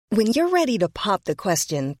When you're ready to pop the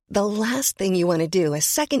question, the last thing you want to do is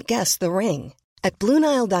second-guess the ring. At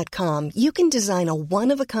BlueNile.com, you can design a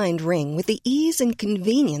one-of-a-kind ring with the ease and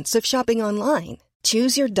convenience of shopping online.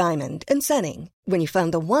 Choose your diamond and setting. When you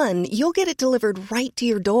find the one, you'll get it delivered right to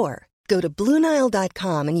your door. Go to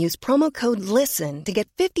BlueNile.com and use promo code LISTEN to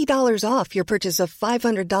get $50 off your purchase of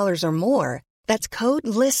 $500 or more. That's code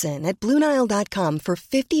LISTEN at BlueNile.com for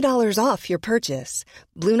 $50 off your purchase.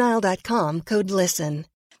 BlueNile.com, code LISTEN.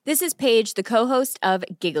 This is Paige, the co-host of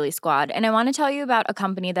Giggly Squad, and I want to tell you about a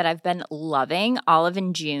company that I've been loving, Olive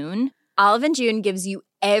 & June. Olive & June gives you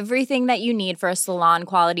everything that you need for a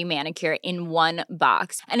salon-quality manicure in one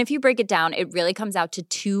box. And if you break it down, it really comes out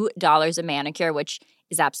to $2 a manicure, which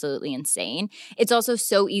is absolutely insane. It's also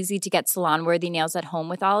so easy to get salon-worthy nails at home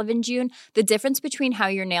with Olive & June. The difference between how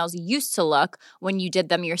your nails used to look when you did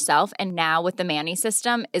them yourself and now with the Mani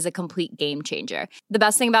system is a complete game changer. The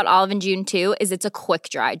best thing about Olive & June, too, is it's a quick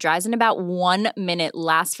dry. Dries in about 1 minute,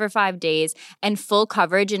 lasts for 5 days, and full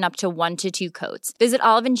coverage in up to 1 to 2 coats. Visit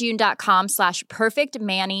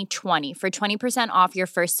oliveandjune.com/perfectmani20 for 20% off your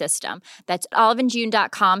first system. That's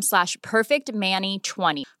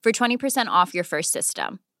oliveandjune.com/perfectmani20 for 20% off your first system.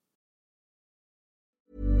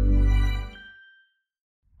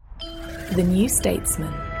 The New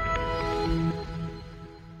Statesman.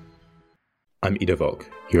 I'm Ida Volk,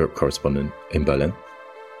 Europe correspondent in Berlin.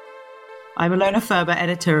 I'm Ilona Ferber,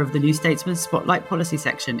 editor of The New Statesman Spotlight Policy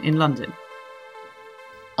section in London.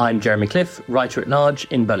 I'm Jeremy Cliff, writer-at-large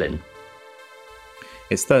in Berlin.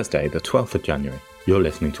 It's Thursday, the 12th of January. You're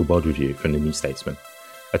listening to World Review from The New Statesman,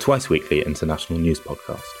 a twice-weekly international news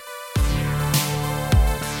podcast.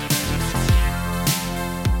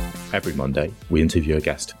 Every Monday, we interview a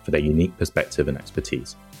guest for their unique perspective and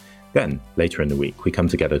expertise. Then, later in the week, we come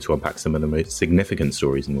together to unpack some of the most significant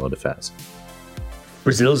stories in world affairs.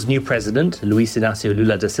 Brazil's new president, Luiz Inácio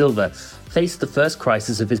Lula da Silva, faced the first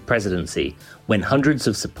crisis of his presidency when hundreds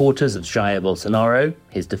of supporters of Jair Bolsonaro,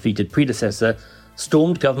 his defeated predecessor,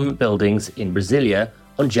 stormed government buildings in Brasilia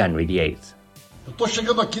on January the 8th.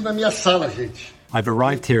 I've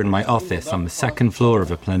arrived here in my office on the second floor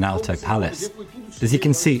of a Planalto palace. As you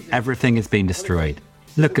can see, everything has been destroyed.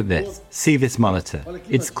 Look at this. See this monitor.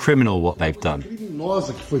 It's criminal what they've done.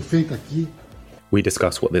 We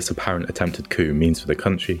discuss what this apparent attempted coup means for the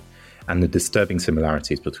country and the disturbing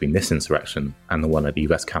similarities between this insurrection and the one at the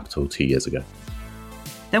US Capitol 2 years ago.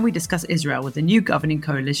 Then we discuss Israel with the new governing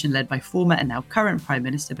coalition led by former and now current Prime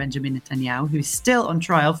Minister Benjamin Netanyahu, who is still on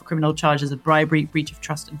trial for criminal charges of bribery, breach of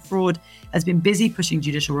trust and fraud, has been busy pushing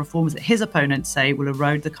judicial reforms that his opponents say will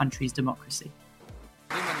erode the country's democracy.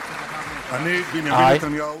 I,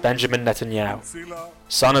 Benjamin Netanyahu,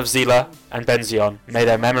 son of Zila and Benzion, may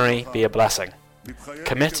their memory be a blessing,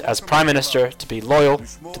 commit as Prime Minister to be loyal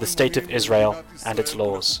to the State of Israel and its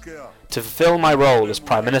laws, to fulfill my role as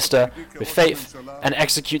Prime Minister with faith and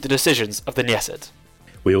execute the decisions of the Knesset.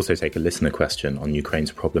 We also take a listener question on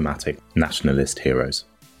Ukraine's problematic nationalist heroes.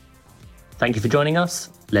 Thank you for joining us.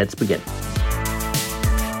 Let's begin.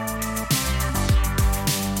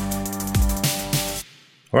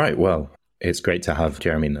 All right, well, it's great to have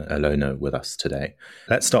Jeremy and Ilona with us today.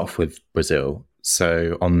 Let's start off with Brazil.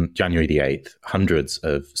 So on January the 8th, hundreds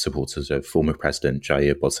of supporters of former President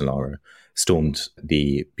Jair Bolsonaro stormed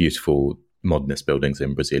the beautiful modernist buildings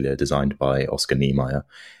in Brasilia designed by Oscar Niemeyer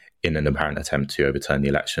in an apparent attempt to overturn the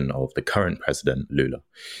election of the current president, Lula.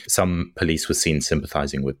 Some police were seen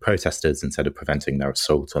sympathizing with protesters instead of preventing their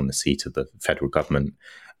assault on the seat of the federal government,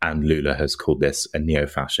 and Lula has called this a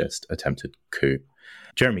neo-fascist attempted coup.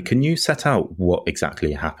 Jeremy, can you set out what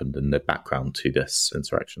exactly happened and the background to this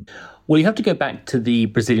insurrection? Well, you have to go back to the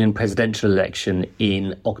Brazilian presidential election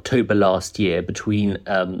in October last year between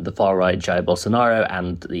the far-right Jair Bolsonaro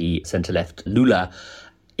and the centre-left Lula,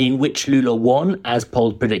 in which Lula won, as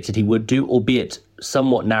polls predicted he would do, albeit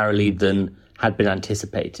somewhat narrowly than had been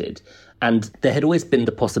anticipated. And there had always been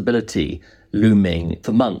the possibility looming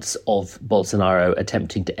for months of Bolsonaro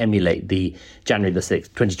attempting to emulate the January the 6th,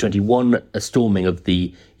 2021 storming of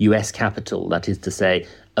the US Capitol, that is to say,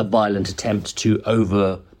 a violent attempt to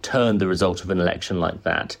overturn the result of an election like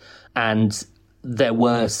that. And there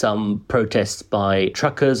were some protests by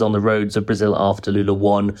truckers on the roads of Brazil after Lula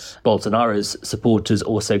won. Bolsonaro's supporters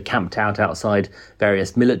also camped out outside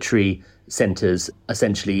various military centres,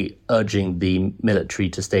 essentially urging the military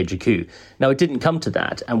to stage a coup. Now, it didn't come to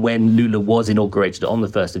that. And when Lula was inaugurated on the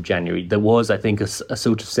 1st of January, there was, I think, a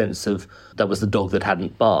sort of sense of that was the dog that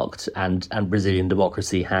hadn't barked, and Brazilian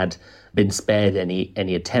democracy had been spared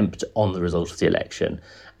any attempt on the result of the election.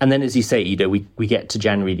 And then, as you say, Ido, we get to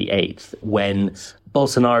January the 8th, when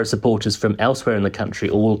Bolsonaro supporters from elsewhere in the country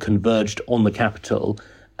all converged on the capital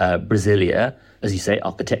Brasilia, as you say,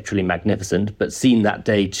 architecturally magnificent, but seen that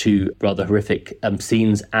day to rather horrific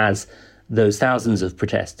scenes as those thousands of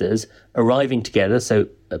protesters arriving together, so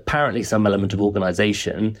apparently some element of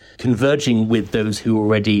organisation, converging with those who were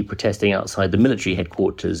already protesting outside the military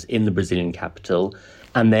headquarters in the Brazilian capital,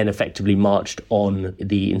 and then effectively marched on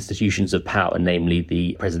the institutions of power, namely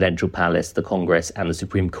the presidential palace, the Congress, and the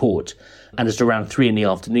Supreme Court. And just around 3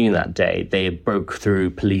 p.m. that day, they broke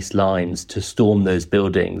through police lines to storm those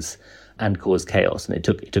buildings and cause chaos. And it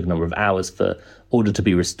took a number of hours for order to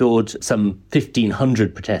be restored. Some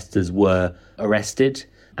 1,500 protesters were arrested.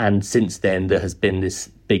 And since then, there has been this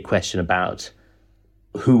big question about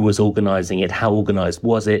who was organising it, how organised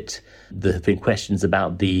was it. There have been questions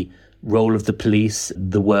about the role of the police.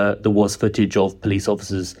 There was footage of police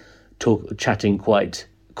officers chatting quite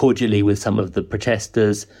cordially with some of the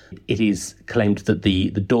protesters. It is claimed that the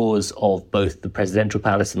doors of both the presidential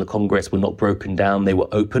palace and the Congress were not broken down, they were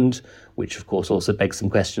opened, which of course also begs some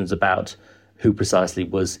questions about who precisely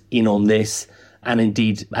was in on this. And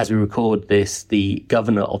indeed, as we record this, the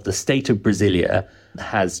governor of the state of Brasilia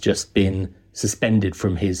has just been suspended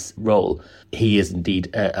from his role. He is indeed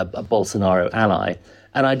a Bolsonaro ally.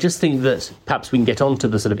 And I just think that perhaps we can get on to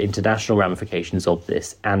the sort of international ramifications of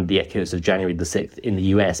this and the echoes of January the 6th in the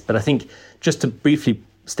US. But I think just to briefly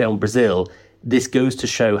stay on Brazil, this goes to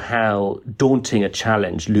show how daunting a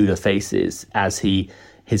challenge Lula faces as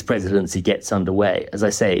his presidency gets underway. As I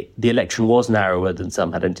say, the election was narrower than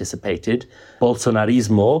some had anticipated.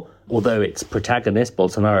 Bolsonarismo, although its protagonist,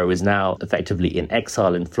 Bolsonaro, is now effectively in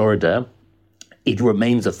exile in Florida, it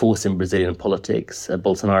remains a force in Brazilian politics.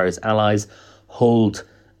 Bolsonaro's allies hold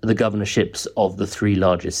the governorships of the 3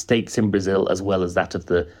 largest states in Brazil, as well as that of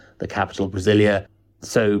the capital, Brasilia.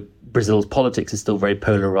 So Brazil's politics is still very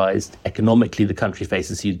polarized. Economically, the country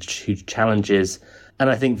faces huge challenges. And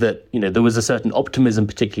I think that, there was a certain optimism,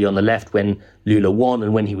 particularly on the left, when Lula won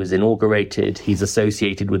and when he was inaugurated. He's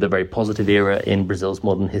associated with a very positive era in Brazil's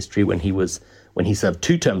modern history when he served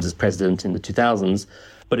 2 terms as president in the 2000s.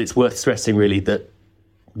 But it's worth stressing, really, that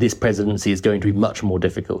this presidency is going to be much more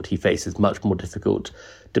difficult. He faces much more difficult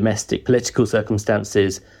domestic political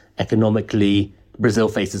circumstances. Economically, Brazil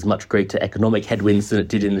faces much greater economic headwinds than it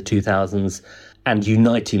did in the 2000s. And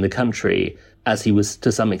uniting the country, as he was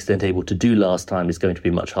to some extent able to do last time, is going to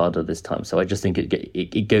be much harder this time. So I just think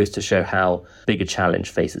it goes to show how big a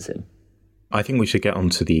challenge faces him. I think we should get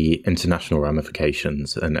onto the international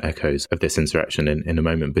ramifications and echoes of this insurrection in a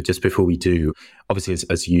moment. But just before we do, obviously,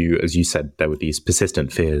 as you said, there were these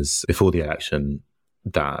persistent fears before the election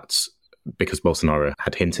that because Bolsonaro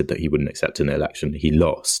had hinted that he wouldn't accept an election, he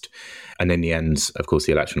lost. And in the end, of course,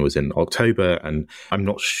 the election was in October. And I'm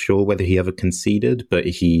not sure whether he ever conceded, but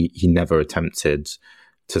he never attempted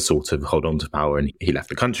to sort of hold on to power, and he left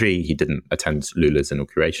the country. He didn't attend Lula's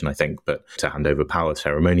inauguration, I think, but to hand over power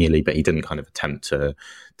ceremonially, but he didn't kind of attempt to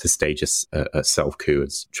stage a self-coup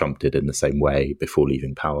as Trump did in the same way before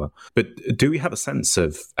leaving power. But do we have a sense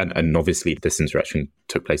of, and obviously this insurrection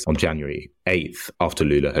took place on January 8th after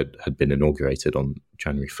Lula had been inaugurated on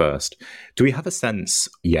January 1st. Do we have a sense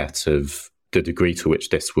yet of the degree to which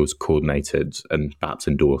this was coordinated and perhaps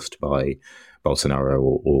endorsed by Bolsonaro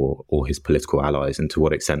or his political allies, and to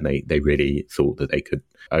what extent they really thought that they could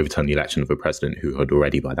overturn the election of a president who had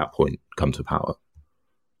already by that point come to power?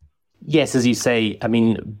 Yes, as you say, I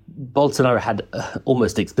mean, Bolsonaro had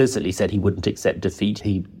almost explicitly said he wouldn't accept defeat.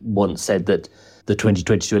 He once said that the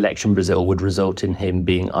 2022 election in Brazil would result in him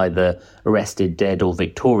being either arrested, dead, or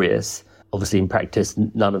victorious. Obviously, in practice,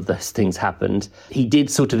 none of those things happened. He did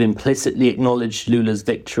sort of implicitly acknowledge Lula's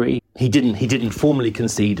victory. He didn't formally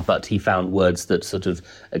concede, but he found words that sort of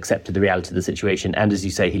accepted the reality of the situation. And as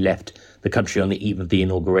you say, he left the country on the eve of the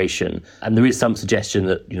inauguration. And there is some suggestion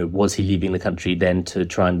that, was he leaving the country then to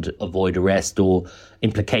try and avoid arrest or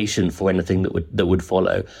implication for anything that would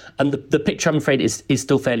follow? And the picture, I'm afraid, is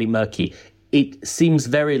still fairly murky. It seems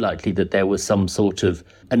very likely that there was some sort of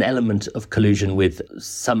an element of collusion with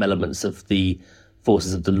some elements of the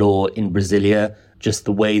forces of the law in Brasilia, just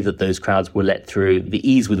the way that those crowds were let through, the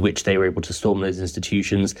ease with which they were able to storm those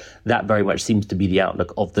institutions. That very much seems to be the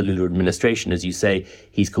outlook of the Lula administration. As you say,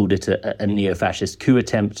 he's called it a neo-fascist coup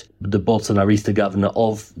attempt. The Bolsonarista governor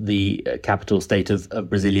of the capital state of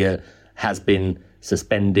Brasilia has been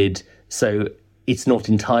suspended. So it's not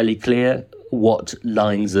entirely clear what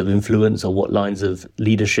lines of influence or what lines of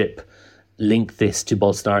leadership link this to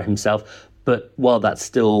Bolsonaro himself. But while that's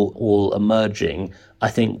still all emerging, I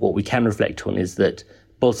think what we can reflect on is that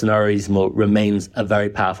Bolsonarismo remains a very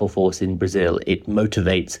powerful force in Brazil. It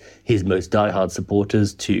motivates his most diehard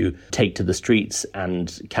supporters to take to the streets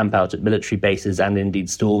and camp out at military bases and indeed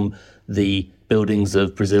storm the buildings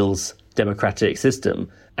of Brazil's democratic system.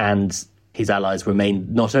 And his allies remain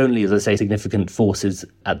not only, as I say, significant forces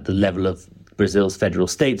at the level of Brazil's federal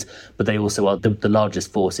states, but they also are the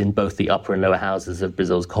largest force in both the upper and lower houses of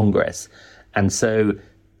Brazil's Congress. And so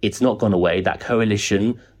it's not gone away. That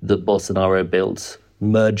coalition that Bolsonaro built,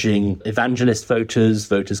 merging evangelist voters,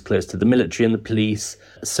 voters close to the military and the police,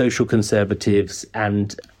 social conservatives,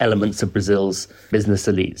 and elements of Brazil's business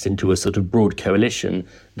elites into a sort of broad coalition,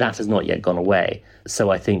 that has not yet gone away. So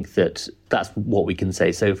I think that that's what we can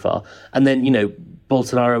say so far. And then,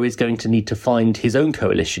 Bolsonaro is going to need to find his own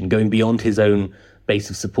coalition, going beyond his own base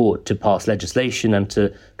of support to pass legislation and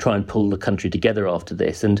to try and pull the country together after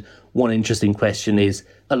this. And one interesting question is,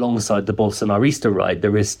 alongside the Bolsonarista right,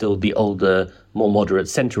 there is still the older, more moderate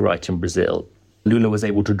centre-right in Brazil. Lula was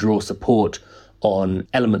able to draw support on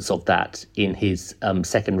elements of that in his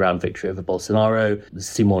second-round victory over Bolsonaro.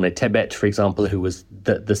 Simone Tebet, for example, who was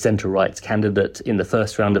the centre-right candidate in the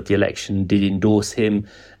first round of the election, did endorse him.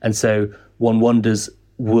 And so one wonders,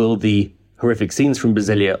 will the horrific scenes from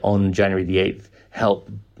Brasilia on January the 8th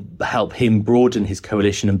help him broaden his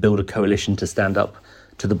coalition and build a coalition to stand up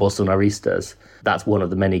to the Bolsonaristas? That's one of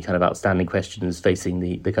the many kind of outstanding questions facing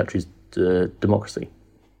the country's democracy.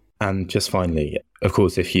 And just finally, of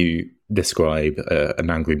course, if you describe an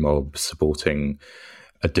angry mob supporting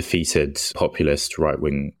a defeated populist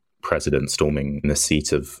right-wing president storming the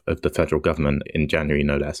seat of the federal government in January,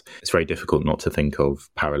 no less, it's very difficult not to think of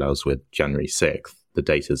parallels with January 6th. The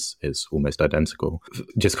date is almost identical.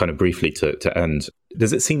 Just kind of briefly to end,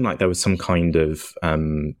 does it seem like there was some kind of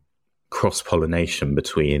cross-pollination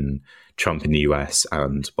between Trump in the US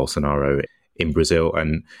and Bolsonaro in Brazil?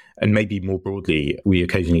 And maybe more broadly, we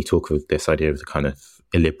occasionally talk of this idea of the kind of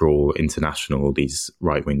illiberal international, these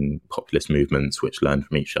right-wing populist movements which learn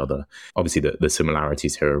from each other. Obviously, the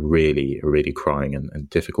similarities here are really crying and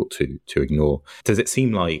difficult to ignore. Does it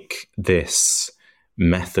seem like this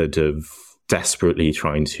method of desperately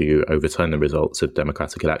trying to overturn the results of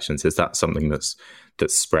democratic elections, is that something that's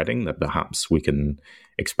spreading, that perhaps we can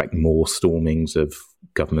expect more stormings of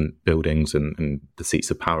government buildings and the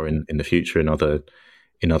seats of power in the future in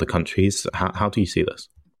other countries? How do you see this?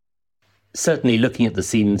 Certainly, looking at the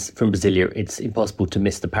scenes from Brasilia, it's impossible to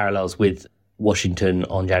miss the parallels with Washington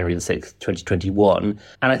on January the 6th, 2021.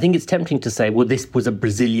 And I think it's tempting to say, well, this was a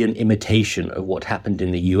Brazilian imitation of what happened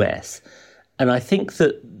in the US. And I think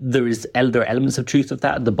that there are elements of truth of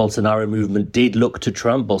that. The Bolsonaro movement did look to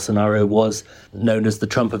Trump. Bolsonaro was known as the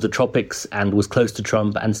Trump of the tropics and was close to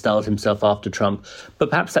Trump and styled himself after Trump.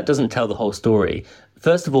 But perhaps that doesn't tell the whole story.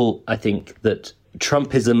 First of all, I think that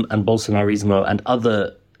Trumpism and Bolsonarismo and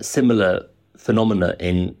other similar phenomena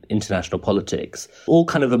in international politics all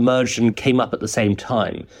kind of emerged and came up at the same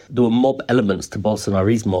time. There were mob elements to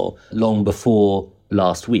Bolsonarismo long before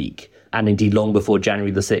last week, and indeed long before January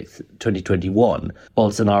the 6th, 2021.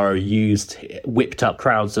 Bolsonaro whipped up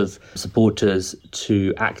crowds of supporters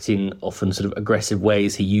to act in often sort of aggressive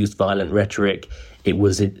ways. He used violent rhetoric. It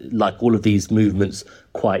was, like all of these movements,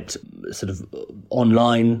 quite sort of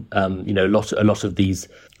online. A lot of these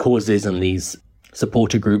causes and these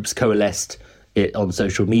supporter groups coalesced it on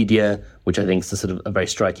social media, which I think is a very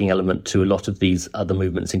striking element to a lot of these other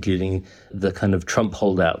movements, including the kind of Trump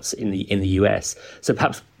holdouts in the US. So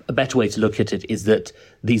perhaps a better way to look at it is that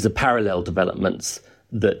these are parallel developments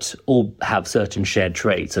that all have certain shared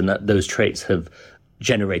traits, and that those traits have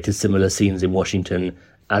generated similar scenes in Washington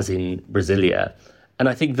as in Brasilia. And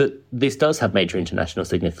I think that this does have major international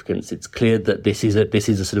significance. It's clear that this is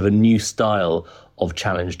a sort of a new style of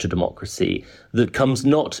challenge to democracy that comes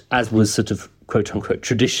not, as was sort of quote unquote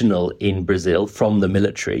traditional in Brazil, from the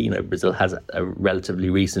military. Brazil has a relatively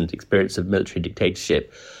recent experience of military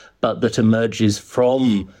dictatorship, but that emerges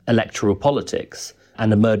from electoral politics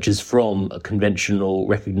and emerges from a conventional,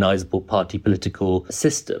 recognizable party political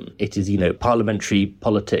system. It is, parliamentary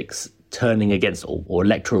politics turning against, or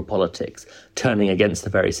electoral politics turning against the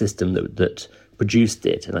very system that produced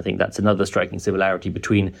it. And I think that's another striking similarity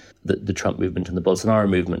between the Trump movement and the Bolsonaro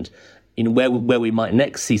movement. Where we might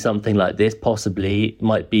next see something like this possibly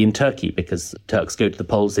might be in Turkey, because Turks go to the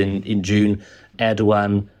polls in June.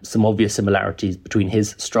 Erdogan, some obvious similarities between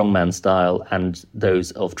his strongman style and those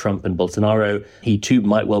of Trump and Bolsonaro. He too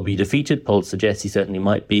might well be defeated. Polls suggest he certainly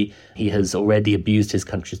might be. He has already abused his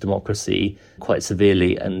country's democracy quite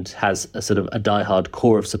severely and has a sort of a diehard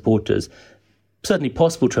core of supporters. Certainly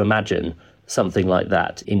possible to imagine something like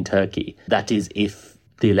that in Turkey. That is, if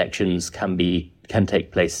the elections can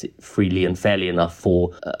take place freely and fairly enough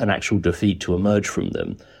for an actual defeat to emerge from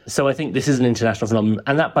them. So I think this is an international phenomenon.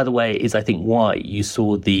 And that, by the way, is, I think, why you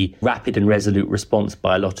saw the rapid and resolute response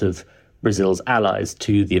by a lot of Brazil's allies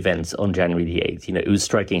to the events on January the 8th. It was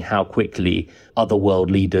striking how quickly other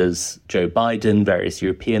world leaders, Joe Biden, various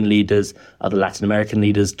European leaders, other Latin American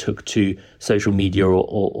leaders took to social media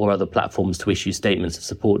or other platforms to issue statements of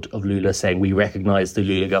support of Lula, saying we recognize the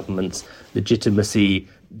Lula government's legitimacy.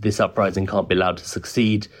 This uprising can't be allowed to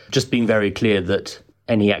succeed. Just being very clear that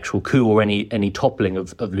any actual coup or any toppling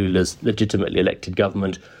of Lula's legitimately elected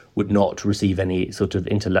government would not receive any sort of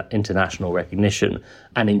international recognition.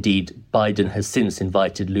 And indeed, Biden has since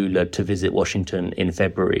invited Lula to visit Washington in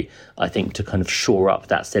February, I think, to kind of shore up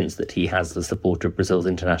that sense that he has the support of Brazil's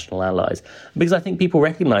international allies. Because I think people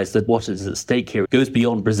recognize that what is at stake here goes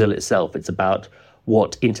beyond Brazil itself. It's about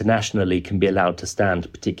what internationally can be allowed to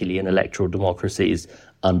stand, particularly in electoral democracies,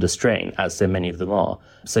 under strain, as so many of them are.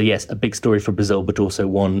 So yes, a big story for Brazil, but also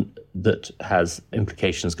one that has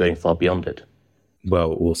implications going far beyond it.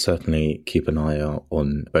 Well, we'll certainly keep an eye out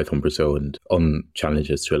on both on Brazil and on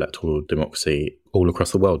challenges to electoral democracy all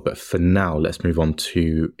across the world. But for now, let's move on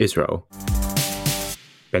to Israel.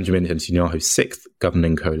 Benjamin Netanyahu's sixth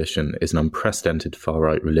governing coalition is an unprecedented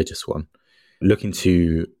far-right religious one. Looking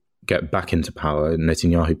to get back into power,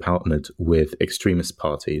 Netanyahu partnered with extremist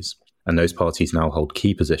parties, and those parties now hold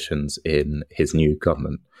key positions in his new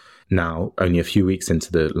government. Now, only a few weeks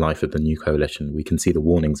into the life of the new coalition, we can see the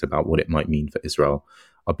warnings about what it might mean for Israel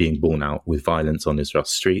are being borne out with violence on Israel's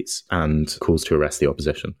streets and calls to arrest the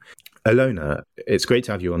opposition. Ilona, it's great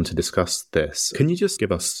to have you on to discuss this. Can you just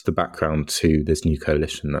give us the background to this new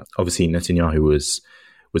coalition? Obviously, Netanyahu was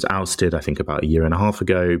ousted, I think, about a year and a half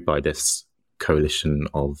ago by this coalition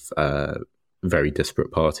of very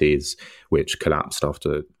disparate parties, which collapsed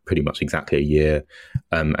after pretty much exactly a year.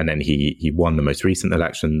 And then he won the most recent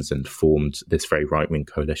elections and formed this very right-wing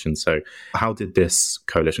coalition. So how did this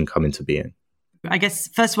coalition come into being? I guess,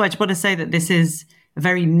 first of all, I just want to say that this is a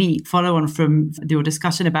very neat follow-on from your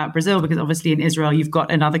discussion about Brazil, because obviously in Israel, you've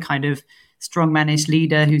got another kind of strong-manish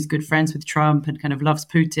leader who's good friends with Trump and kind of loves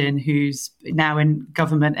Putin, who's now in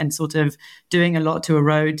government and sort of doing a lot to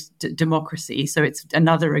erode democracy. So it's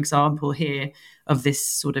another example here of this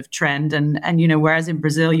sort of trend. And whereas in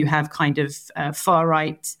Brazil, you have kind of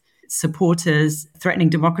far-right supporters threatening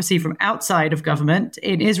democracy from outside of government,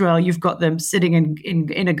 in Israel, you've got them sitting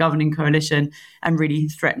in a governing coalition and really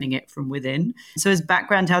threatening it from within. So as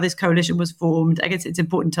background to how this coalition was formed, I guess it's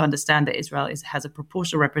important to understand that Israel has a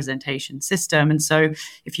proportional representation system. And so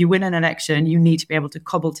if you win an election, you need to be able to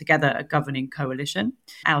cobble together a governing coalition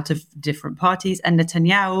out of different parties. And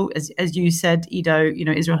Netanyahu, as you said, Ido,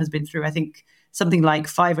 Israel has been through, I think, something like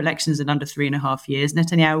 5 elections in under 3.5 years.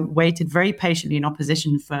 Netanyahu waited very patiently in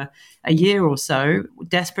opposition for a year or so,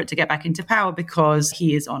 desperate to get back into power because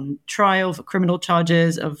he is on trial for criminal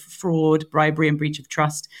charges of fraud, bribery, and breach of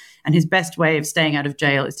trust. And his best way of staying out of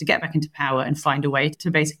jail is to get back into power and find a way to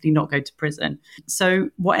basically not go to prison. So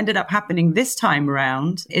what ended up happening this time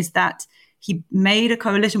around is that he made a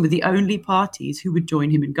coalition with the only parties who would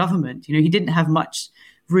join him in government. He didn't have much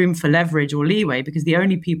room for leverage or leeway because the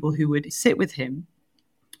only people who would sit with him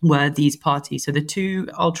were these parties. So the 2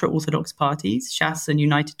 ultra-Orthodox parties, Shas and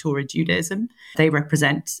United Torah Judaism, they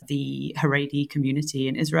represent the Haredi community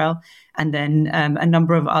in Israel. And then a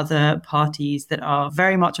number of other parties that are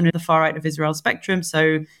very much on the far right of Israel spectrum.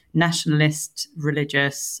 So nationalist,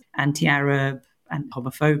 religious, anti-Arab, and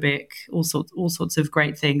homophobic, all sorts of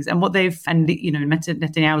great things. And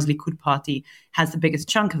Netanyahu's Likud party has the biggest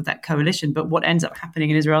chunk of that coalition. But what ends up happening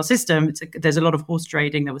in Israel's system, there's a lot of horse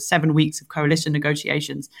trading. There was 7 weeks of coalition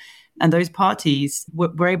negotiations. And those parties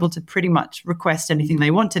were able to pretty much request anything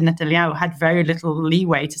they wanted. Netanyahu had very little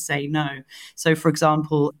leeway to say no. So, for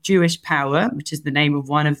example, Jewish Power, which is the name of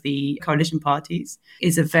one of the coalition parties,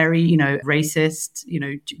 is a very, racist,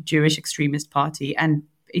 Jewish extremist party. And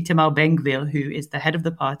Itamar Ben-Gvir, who is the head of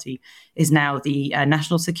the party, is now the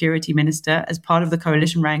national security minister. As part of the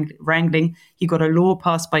coalition wrangling, he got a law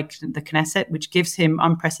passed by the Knesset, which gives him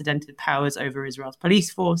unprecedented powers over Israel's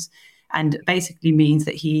police force, and basically means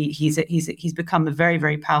that he's become a very,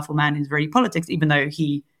 very powerful man in Israeli politics, even though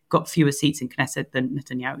he got fewer seats in Knesset than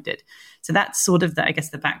Netanyahu did. So that's sort of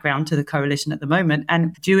the background to the coalition at the moment.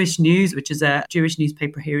 And Jewish News, which is a Jewish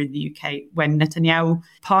newspaper here in the UK, when Netanyahu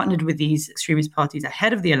partnered with these extremist parties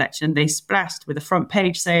ahead of the election, they splashed with a front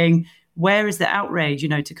page saying, where is the outrage,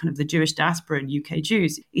 to kind of the Jewish diaspora and UK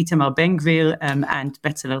Jews? Itamar Ben-Gvir and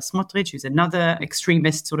Bezalel Smotrich, who's another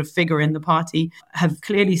extremist sort of figure in the party, have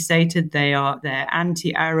clearly stated they're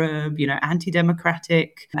anti-Arab,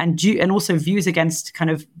 anti-democratic, and also views against kind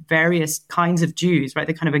of various kinds of Jews, right?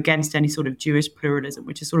 They're kind of against any sort of Jewish pluralism,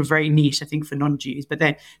 which is sort of very niche, I think, for non-Jews, but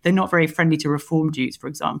they're not very friendly to Reform Jews, for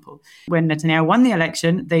example. When Netanyahu won the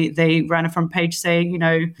election, they ran a front page saying,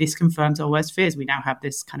 this confirms our worst fears. We now have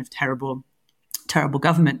this kind of terrible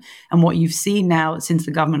government. And what you've seen now since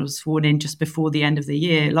the government was sworn in just before the end of the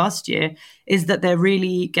year, last year, is that they're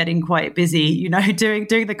really getting quite busy,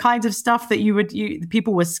 doing the kinds of stuff that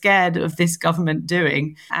people were scared of this government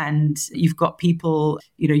doing. And you've got people,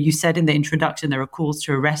 you said in the introduction, there are calls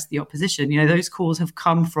to arrest the opposition. Those calls have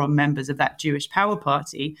come from members of that Jewish power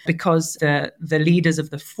party because the leaders of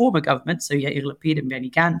the former government, so Yair Lapid and Benny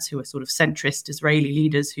Gantz, who are sort of centrist Israeli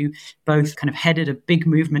leaders who both kind of headed a big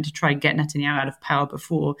movement to try and get Netanyahu out of power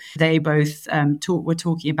before, they both were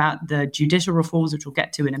talking about the judicial reforms, which we'll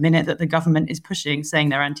get to in a minute, that the government is pushing, saying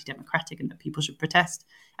they're anti-democratic and that people should protest.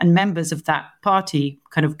 And members of that party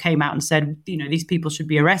kind of came out and said, these people should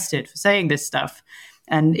be arrested for saying this stuff.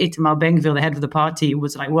 And Itamar Ben-Gvir, the head of the party,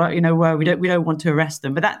 was like, well, we don't want to arrest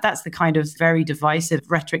them. But that's the kind of very divisive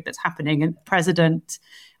rhetoric that's happening. And President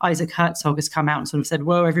Isaac Herzog has come out and sort of said,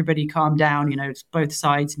 whoa, everybody calm down. Both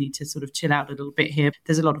sides need to sort of chill out a little bit here.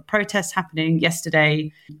 There's a lot of protests happening.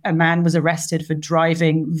 Yesterday, a man was arrested for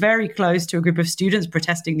driving very close to a group of students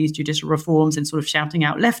protesting these judicial reforms and sort of shouting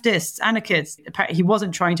out leftists, anarchists. Apparently, he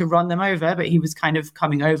wasn't trying to run them over, but he was kind of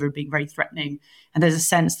coming over and being very threatening. And there's a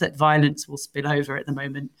sense that violence will spill over at the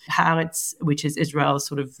moment. Haaretz, which is Israel's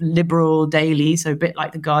sort of liberal daily, so a bit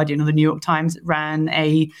like The Guardian or The New York Times, ran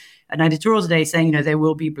an editorial today saying, there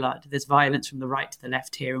will be blood. There's violence from the right to the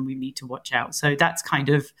left here, and we need to watch out. So that's kind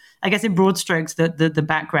of, I guess, in broad strokes, the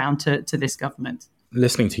background to this government.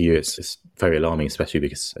 Listening to you, it's very alarming, especially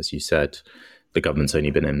because, as you said, the government's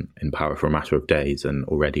only been in power for a matter of days, and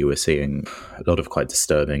already we're seeing a lot of quite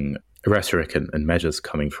disturbing rhetoric and measures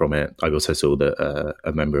coming from it. I also saw that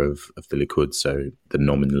a member of the Likud, so the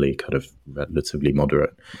nominally kind of relatively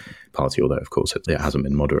moderate party, although of course it hasn't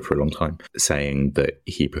been moderate for a long time, saying that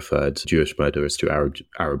he preferred Jewish murderers to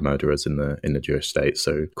Arab murderers in the Jewish state.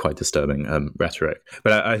 So quite disturbing rhetoric.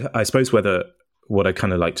 But I suppose what I'd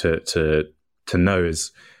kind of like to know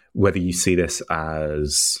is whether you see this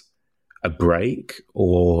as a break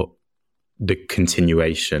or the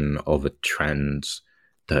continuation of a trend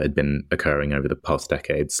that had been occurring over the past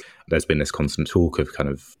decades. There's been this constant talk of kind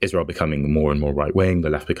of Israel becoming more and more right-wing, the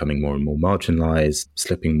left becoming more and more marginalized,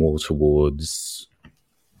 slipping more towards,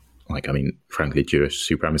 frankly, Jewish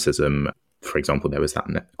supremacism. For example, there was that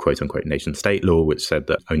quote-unquote nation-state law, which said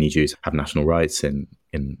that only Jews have national rights in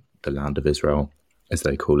the land of Israel, as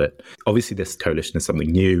they call it. Obviously, this coalition is something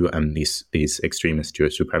new, and these extremist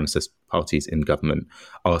Jewish supremacist parties in government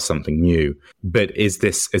are something new. But is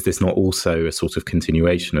this not also a sort of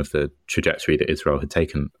continuation of the trajectory that Israel had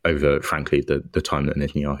taken over, frankly, the time that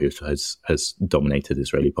Netanyahu has dominated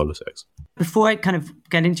Israeli politics? Before I kind of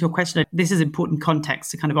get into your question, this is important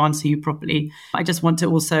context to kind of answer you properly. I just want to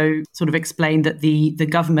also sort of explain that the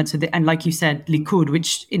government, and like you said, Likud,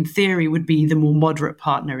 which in theory would be the more moderate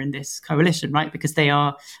partner in this coalition, right? Because they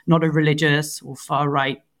are not a religious or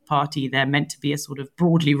far-right party. They're meant to be a sort of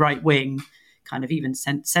broadly right-wing, kind of even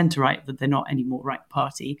centre-right, but they're not any more right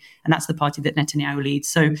party. And that's the party that Netanyahu leads.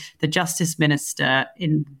 So the justice minister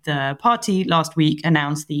in the party last week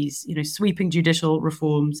announced these, sweeping judicial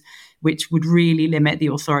reforms, which would really limit the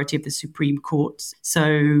authority of the Supreme Court.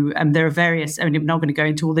 So there are various, I'm not going to go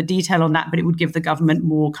into all the detail on that, but it would give the government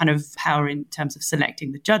more kind of power in terms of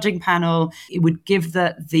selecting the judging panel. It would give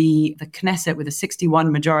the Knesset with a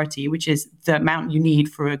 61 majority, which is the amount you need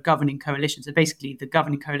for a governing coalition. So basically the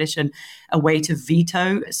governing coalition, a way to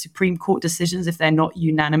veto Supreme Court decisions if they're not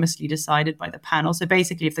unanimously decided by the panel. So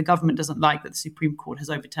basically, if the government doesn't like that the Supreme Court has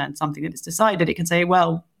overturned something that is decided, it can say,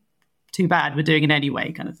 well, too bad, we're doing it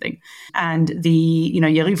anyway, kind of thing. And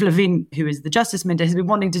Yariv Levin, who is the justice minister, has been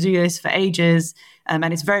wanting to do this for ages.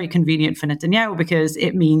 And it's very convenient for Netanyahu because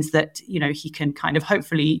it means that, he can kind of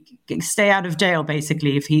hopefully stay out of jail,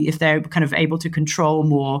 basically, if they're kind of able to control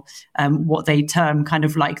more what they term kind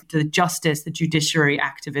of like the judiciary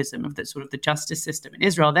activism of the sort of the justice system in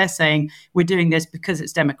Israel. They're saying we're doing this because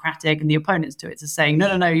it's democratic, and the opponents to it are saying,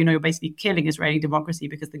 no, you're basically killing Israeli democracy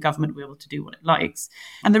because the government will be able to do what it likes.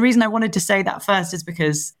 And the reason I wanted to say that first is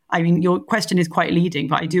because I mean, your question is quite leading,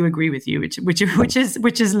 but I do agree with you, which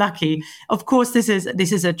is lucky. Of course, this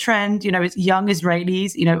is a trend. It's young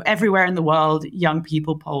Israelis. Everywhere in the world, young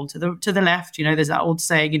people poll to the left. There's that old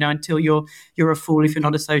saying, until you're a fool if you're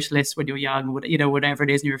not a socialist when you're young, whatever it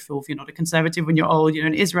is, and you're a fool if you're not a conservative when you're old.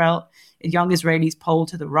 In Israel, young Israelis poll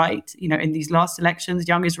to the right. In these last elections,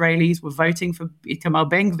 young Israelis were voting for Itamar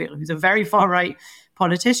Ben-Gvir, who's a very far right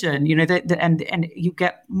politician, and you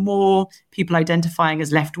get more people identifying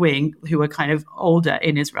as left-wing who are kind of older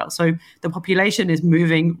in Israel. So the population is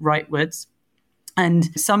moving rightwards.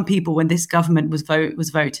 And some people, when this government was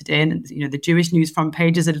voted in, and the Jewish News front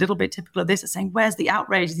page is a little bit typical of this, are saying, where's the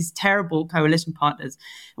outrage, these terrible coalition partners?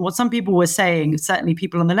 And what some people were saying, certainly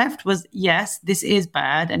people on the left, was, yes, this is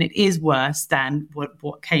bad and it is worse than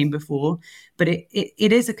what came before, but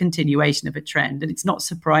it is a continuation of a trend. And it's not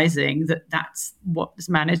surprising that that's what has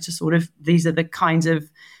managed to sort of, these are the kinds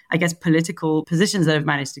of, I guess, political positions that have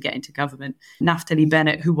managed to get into government. Naftali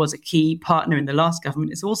Bennett, who was a key partner in the last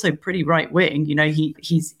government, is also pretty right-wing.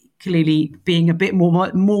 He's clearly being a bit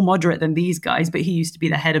more moderate than these guys, but he used to be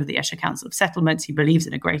the head of the Esher Council of Settlements. He believes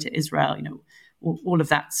in a greater Israel, all of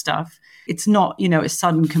that stuff. It's not, a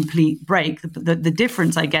sudden complete break. The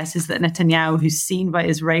difference, I guess, is that Netanyahu, who's seen by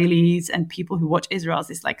Israelis and people who watch Israel as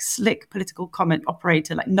this like slick political comment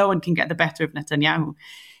operator, like no one can get the better of Netanyahu.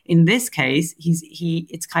 In this case,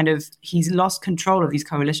 he's lost control of these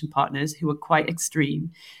coalition partners who are quite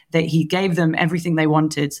extreme. That he gave them everything they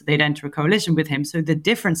wanted so they'd enter a coalition with him. So the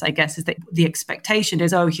difference, I guess, is that the expectation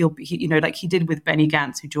is, like he did with Benny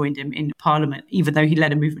Gantz, who joined him in parliament, even though he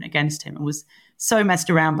led a movement against him and was so messed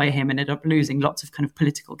around by him and ended up losing lots of kind of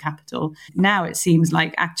political capital. Now it seems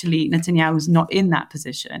like actually Netanyahu's not in that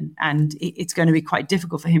position, and it's going to be quite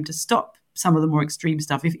difficult for him to stop some of the more extreme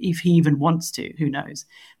stuff, if he even wants to, who knows.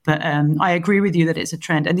 But I agree with you that it's a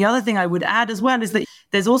trend. And the other thing I would add as well is that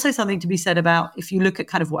there's also something to be said about, if you look at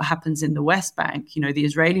kind of what happens in the West Bank, the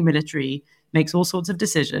Israeli military makes all sorts of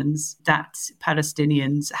decisions that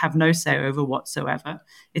Palestinians have no say over whatsoever.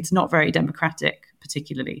 It's not very democratic,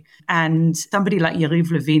 particularly. And somebody like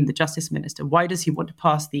Yariv Levin, the justice minister, why does he want to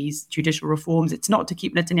pass these judicial reforms? It's not to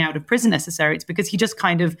keep Netanyahu out of prison necessarily. It's because he just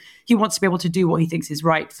he wants to be able to do what he thinks is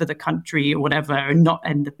right for the country or whatever, and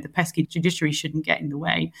the pesky judiciary shouldn't get in the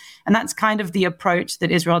way. And that's kind of the approach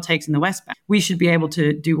that Israel takes in the West Bank. We should be able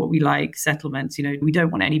to do what we like, settlements. We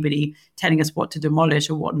don't want anybody telling us what to demolish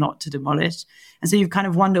or what not to demolish. And so you kind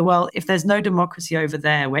of wonder, well, if there's no democracy over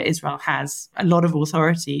there where Israel has a lot of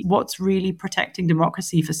authority, what's really protecting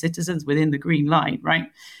democracy for citizens within the Green Line, right?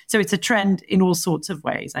 So it's a trend in all sorts of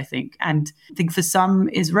ways, I think. And I think for some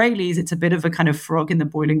Israelis, it's a bit of a kind of frog in the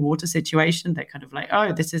boiling water situation. They're kind of like,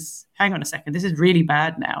 oh, hang on a second, this is really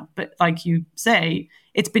bad now. But like you say,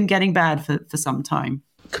 it's been getting bad for some time.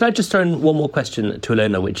 Could I just throw in one more question to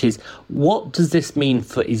Ilona, which is, what does this mean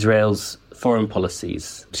for Israel's foreign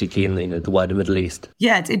policies, particularly in the wider Middle East?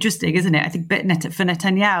 Yeah, it's interesting, isn't it? I think for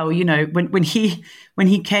Netanyahu, when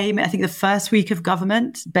he came, I think the first week of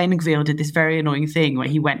government, Ben-Gvir did this very annoying thing where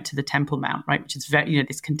he went to the Temple Mount, right, which is very,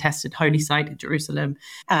 this contested holy site in Jerusalem,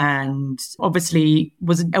 and obviously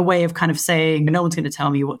was a way of kind of saying, no one's going to tell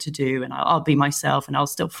me what to do, and I'll be myself, and I'll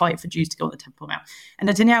still fight for Jews to go on the Temple Mount. And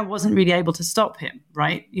Netanyahu wasn't really able to stop him,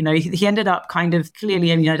 right? He ended up kind of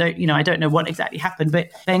clearly, I don't know what exactly happened, but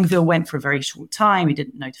Ben-Gvir went for a very short time. He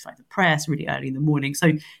didn't notify the press really early in the morning.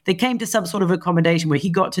 So they came to some sort of accommodation where he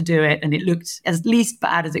got to do it, and it looked as least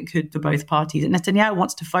bad as it could for both parties. And Netanyahu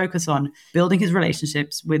wants to focus on building his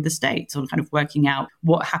relationships with the states, on kind of working out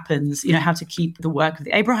what happens, how to keep the work of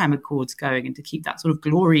the Abraham Accords going and to keep that sort of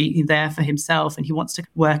glory there for himself. And he wants to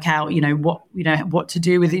work out, what to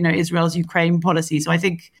do with, Israel's Ukraine policy. So I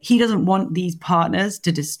think he doesn't want these partners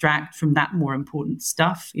to distract from that more important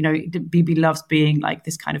stuff. Bibi loves being like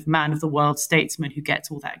this kind of man of the world statesman who gets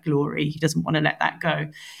all that glory. He doesn't want to let that go.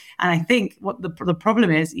 And I think what the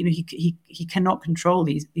problem is, he cannot control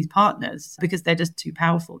these partners because they're just too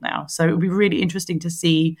powerful now. So it would be really interesting to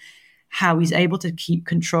see how he's able to keep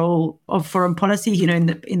control of foreign policy.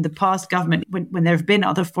 In the past government, when there have been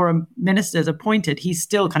other foreign ministers appointed, he's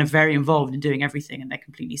still kind of very involved in doing everything, and they're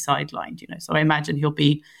completely sidelined. So I imagine he'll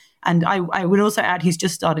be. And I would also add, he's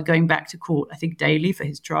just started going back to court, I think daily for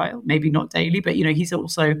his trial, maybe not daily, but, he's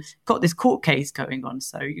also got this court case going on.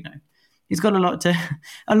 So, he's got a lot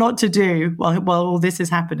to do while all this is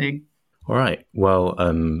happening. All right. Well,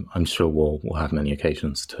 I'm sure we'll have many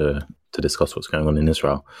occasions to discuss what's going on in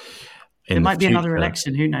Israel. There might be another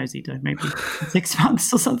election. Who knows, Ida? Maybe 6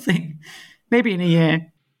 months or something. Maybe in a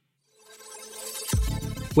year.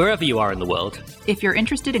 Wherever you are in the world, if you're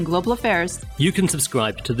interested in global affairs, you can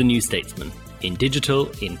subscribe to The New Statesman in digital,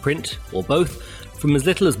 in print, or both, from as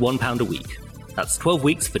little as £1 a week. That's 12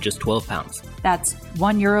 weeks for just £12. That's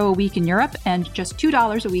 €1 a week in Europe and just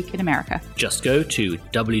 $2 a week in America. Just go to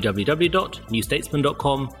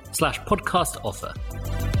www.newstatesman.com/podcast offer.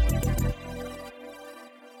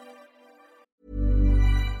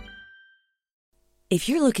 If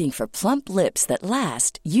you're looking for plump lips that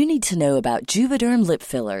last, you need to know about Juvederm lip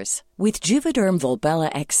fillers. With Juvederm Volbella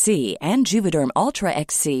XC and Juvederm Ultra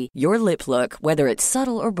XC, your lip look, whether it's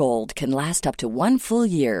subtle or bold, can last up to 1 full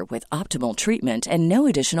year with optimal treatment and no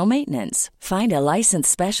additional maintenance. Find a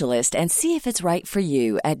licensed specialist and see if it's right for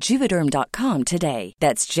you at Juvederm.com today.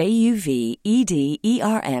 That's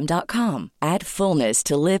JUVEDERM.com. Add fullness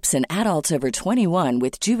to lips in adults over 21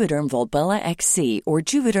 with Juvederm Volbella XC or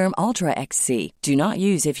Juvederm Ultra XC. Do not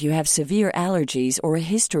use if you have severe allergies or a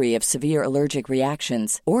history of severe allergic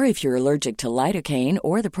reactions, or if you're allergic to lidocaine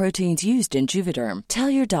or the proteins used in Juvederm. Tell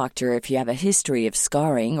your doctor if you have a history of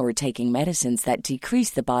scarring or taking medicines that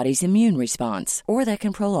decrease the body's immune response or that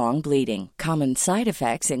can prolong bleeding. Common side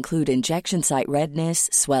effects include injection site redness,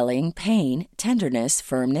 swelling, pain, tenderness,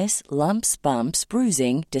 firmness, lumps, bumps,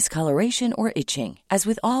 bruising, discoloration, or itching. As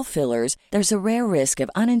with all fillers, there's a rare risk of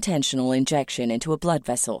unintentional injection into a blood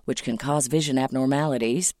vessel, which can cause vision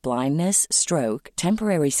abnormalities, blindness, stroke,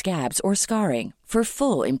 temporary scabs, or scarring. For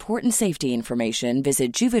full, important safety information,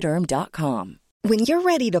 visit Juvederm.com. When you're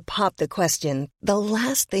ready to pop the question, the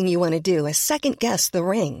last thing you want to do is second-guess the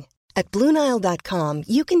ring. At BlueNile.com,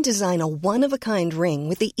 you can design a one-of-a-kind ring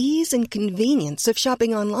with the ease and convenience of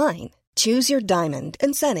shopping online. Choose your diamond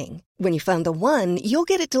and setting. When you find the one, you'll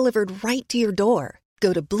get it delivered right to your door.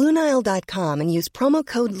 Go to BlueNile.com and use promo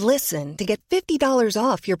code LISTEN to get $50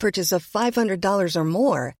 off your purchase of $500 or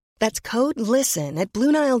more. That's code LISTEN at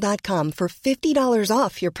BlueNile.com for $50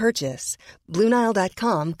 off your purchase.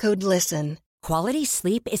 BlueNile.com, code LISTEN. Quality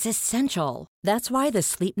sleep is essential. That's why the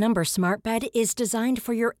Sleep Number Smart Bed is designed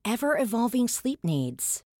for your ever-evolving sleep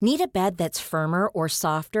needs. Need a bed that's firmer or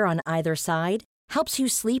softer on either side? Helps you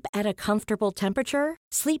sleep at a comfortable temperature?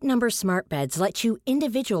 Sleep Number Smart Beds let you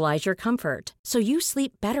individualize your comfort, so you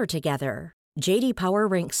sleep better together. J.D. Power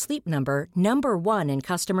ranks Sleep Number number 1 in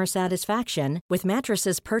customer satisfaction with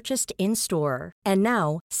mattresses purchased in-store. And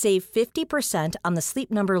now, save 50% on the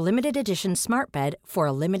Sleep Number Limited Edition Smart Bed for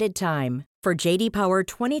a limited time. For J.D. Power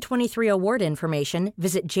 2023 award information,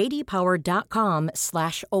 visit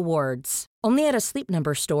jdpower.com/awards. Only at a Sleep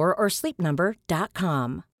Number store or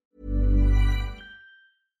sleepnumber.com.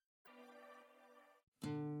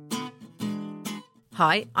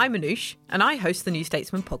 Hi, I'm Anoush, and I host the New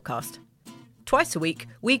Statesman podcast. Twice a week,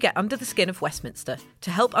 we get under the skin of Westminster to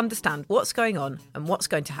help understand what's going on and what's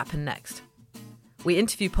going to happen next. We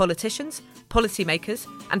interview politicians, policymakers,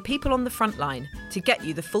 and people on the front line to get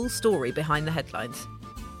you the full story behind the headlines.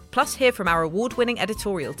 Plus, hear from our award-winning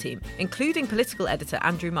editorial team, including political editor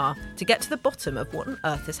Andrew Marr, to get to the bottom of what on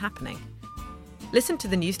earth is happening. Listen to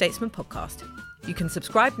the New Statesman podcast. You can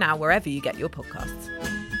subscribe now wherever you get your podcasts.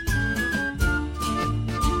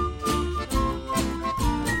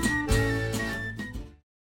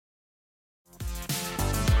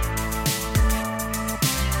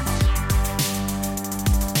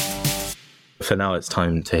 For now, it's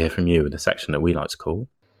time to hear from you with a section that we like to call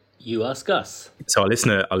You Ask Us. So our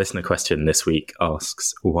listener question this week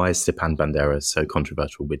asks, why is Stepan Bandera so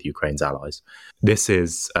controversial with Ukraine's allies? This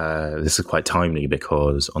is quite timely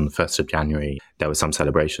because on the 1st of January, there were some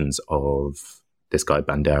celebrations of this guy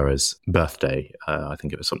Bandera's birthday. I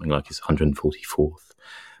think it was something like his 144th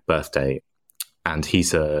birthday. And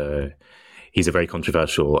he's a very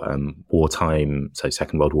controversial wartime, so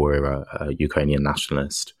Second World War era Ukrainian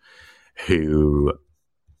nationalist who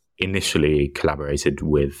initially collaborated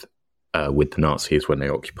with the Nazis when they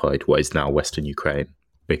occupied what is now Western Ukraine,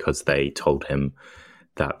 because they told him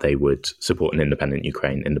that they would support an independent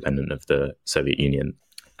Ukraine, independent of the Soviet Union.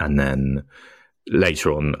 And then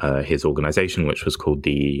later on, his organization, which was called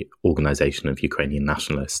the Organization of Ukrainian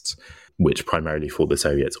Nationalists, which primarily fought the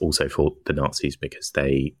Soviets, also fought the Nazis because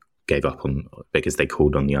they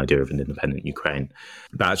called on the idea of an independent Ukraine.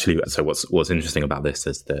 But actually, so what's interesting about this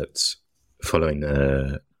is that following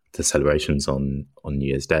the celebrations on New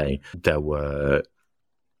Year's Day, there were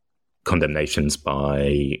condemnations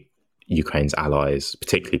by Ukraine's allies,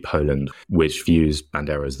 particularly Poland, which views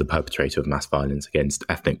Bandera as the perpetrator of mass violence against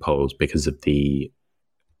ethnic Poles because of the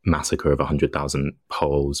massacre of 100,000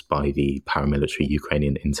 Poles by the paramilitary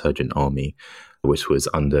Ukrainian insurgent army, which was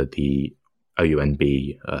under the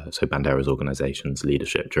OUNB, so Bandera's organization's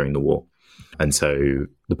leadership during the war. And so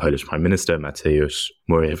the Polish Prime Minister, Mateusz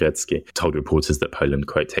Morawiecki, told reporters that Poland,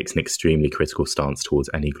 quote, takes an extremely critical stance towards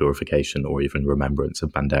any glorification or even remembrance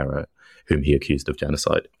of Bandera, whom he accused of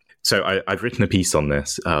genocide. So I've written a piece on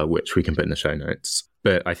this, which we can put in the show notes.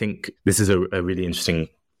 But I think this is a really interesting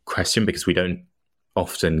question because we don't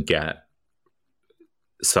often get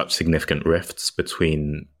such significant rifts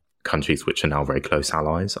between countries which are now very close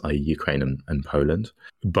allies, i.e. Ukraine and Poland.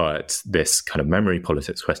 But this kind of memory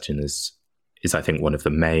politics question is I think, one of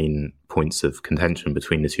the main points of contention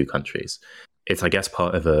between the two countries. It's, I guess,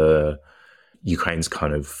 part of Ukraine's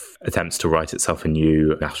kind of attempts to write itself a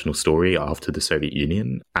new national story after the Soviet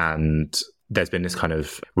Union. And there's been this kind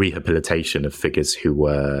of rehabilitation of figures who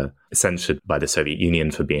were censured by the Soviet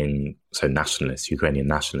Union for being so nationalist, Ukrainian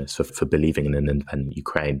nationalists, for believing in an independent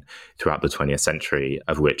Ukraine throughout the 20th century,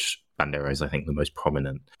 of which Bandera is, I think, the most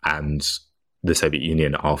prominent. And the Soviet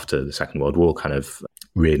Union, after the Second World War, kind of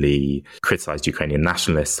really criticized Ukrainian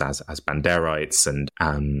nationalists as Banderites and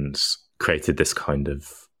created this kind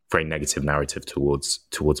of very negative narrative towards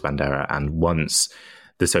Bandera. And once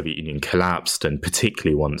the Soviet Union collapsed, and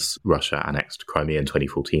particularly once Russia annexed Crimea in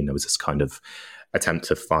 2014, there was this kind of attempt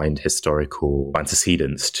to find historical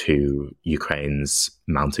antecedents to Ukraine's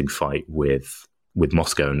mounting fight with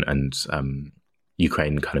Moscow, and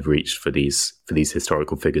Ukraine kind of reached for these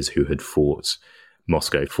historical figures who had fought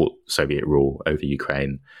Soviet rule over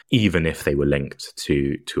Ukraine, even if they were linked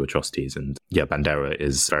to atrocities. And Bandera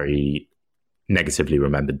is very negatively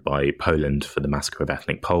remembered by Poland for the massacre of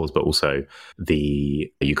ethnic Poles, but also the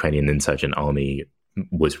Ukrainian insurgent army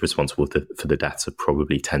was responsible for the deaths of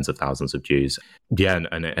probably tens of thousands of Jews.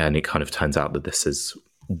 And it kind of turns out that this is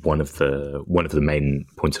one of the main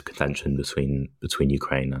points of contention between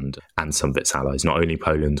Ukraine and some of its allies. Not only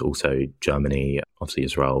Poland, also Germany, obviously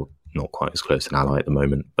Israel, not quite as close an ally at the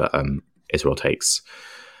moment, but Israel takes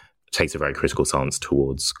a very critical stance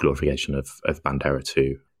towards glorification of Bandera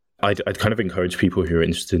too. I'd kind of encourage people who are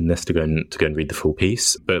interested in this to go and read the full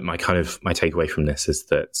piece. But my takeaway from this is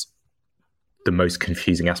that the most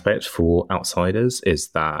confusing aspect for outsiders is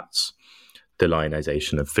that the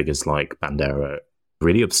lionization of figures like Bandera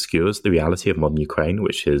really obscures the reality of modern Ukraine,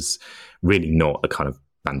 which is really not a kind of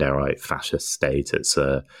Banderite fascist state. It's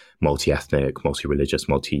a multi-ethnic, multi-religious,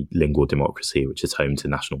 multilingual democracy, which is home to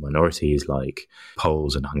national minorities like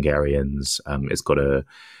Poles and Hungarians. It's got a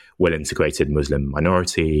well-integrated Muslim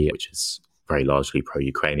minority, which is very largely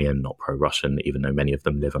pro-Ukrainian, not pro-Russian, even though many of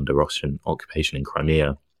them live under Russian occupation in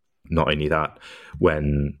Crimea. Not only that,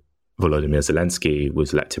 when Volodymyr Zelensky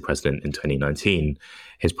was elected president in 2019,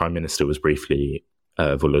 his prime minister was briefly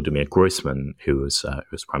Volodymyr Groysman, who was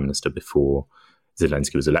prime minister before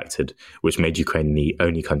Zelensky was elected, which made Ukraine the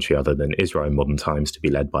only country other than Israel in modern times to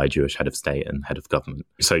be led by a Jewish head of state and head of government.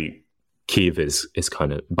 So Kyiv is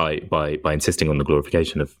kind of, by insisting on the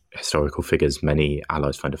glorification of historical figures many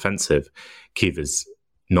allies find offensive, Kyiv is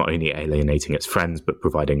not only alienating its friends, but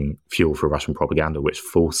providing fuel for Russian propaganda, which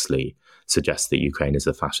falsely suggests that Ukraine is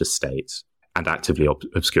a fascist state, and actively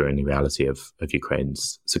obscuring the reality of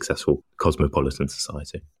Ukraine's successful cosmopolitan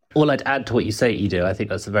society. All I'd add to what you say, Ido, I think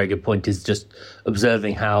that's a very good point, is just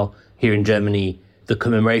observing how here in Germany, the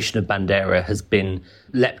commemoration of Bandera has been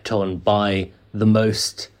leapt on by the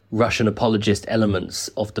most Russian apologist elements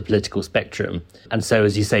of the political spectrum. And so,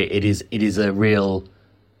 as you say, it is a real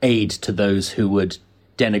aid to those who would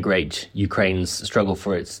denigrate Ukraine's struggle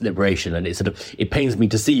for its liberation. And it pains me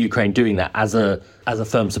to see Ukraine doing that as a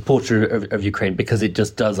firm supporter of Ukraine, because it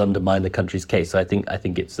just does undermine the country's case. So I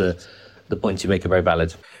think it's the points you make are very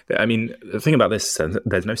valid. I mean, the thing about this is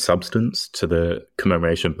there's no substance to the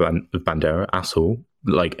commemoration of Bandera at all.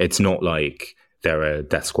 Like, it's not like there are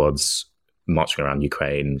death squads marching around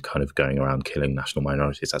Ukraine, kind of going around killing national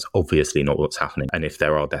minorities. That's obviously not what's happening. And if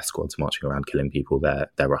there are death squads marching around killing people, they're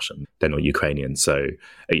Russian. They're not Ukrainian. So,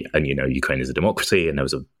 and Ukraine is a democracy, and there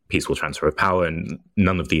was a peaceful transfer of power, and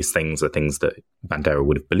none of these things are things that Bandera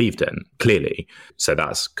would have believed in, clearly. So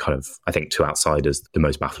that's kind of, I think, to outsiders, the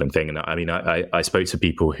most baffling thing. And I mean, I spoke to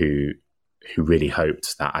people who really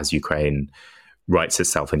hoped that as Ukraine writes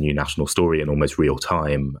itself a new national story in almost real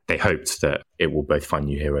time, they hoped that it will both find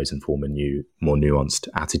new heroes and form a new, more nuanced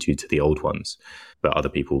attitude to the old ones. But other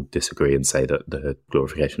people disagree and say that the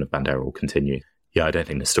glorification of Bandera will continue. Yeah, I don't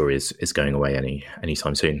think the story is going away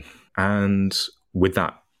anytime soon. And with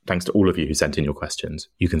that, thanks to all of you who sent in your questions.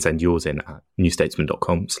 You can send yours in at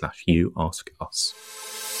newstatesman.com/youaskus.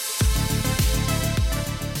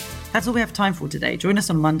 That's all we have time for today. Join us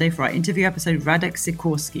on Monday for our interview episode with Radek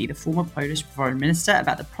Sikorski, the former Polish foreign minister,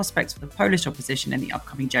 about the prospects for the Polish opposition in the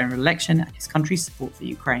upcoming general election and his country's support for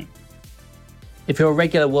Ukraine. If you're a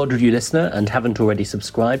regular World Review listener and haven't already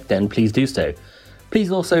subscribed, then please do so. Please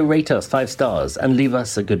also rate us 5 stars and leave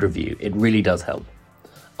us a good review. It really does help.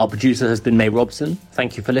 Our producer has been May Robson.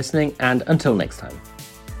 Thank you for listening, and until next time.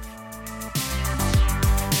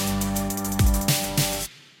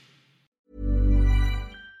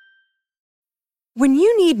 When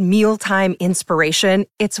you need mealtime inspiration,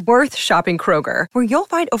 it's worth shopping Kroger, where you'll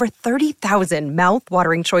find over 30,000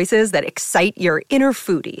 mouth-watering choices that excite your inner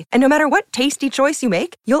foodie. And no matter what tasty choice you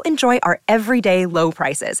make, you'll enjoy our everyday low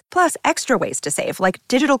prices, plus extra ways to save, like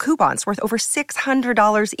digital coupons worth over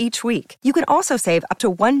 $600 each week. You can also save up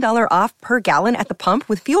to $1 off per gallon at the pump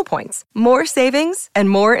with fuel points. More savings and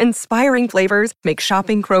more inspiring flavors make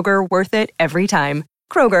shopping Kroger worth it every time.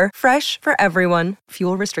 Kroger, fresh for everyone.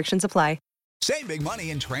 Fuel restrictions apply. Save big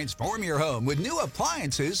money and transform your home with new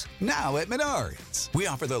appliances now at Menards. We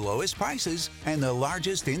offer the lowest prices and the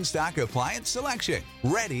largest in-stock appliance selection.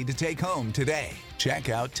 Ready to take home today. Check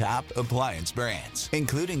out top appliance brands,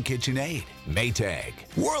 including KitchenAid, Maytag,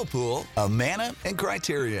 Whirlpool, Amana, and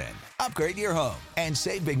Criterion. Upgrade your home and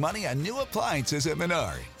save big money on new appliances at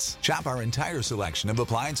Menards. Shop our entire selection of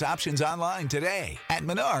appliance options online today at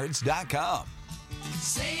Menards.com.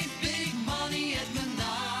 Save big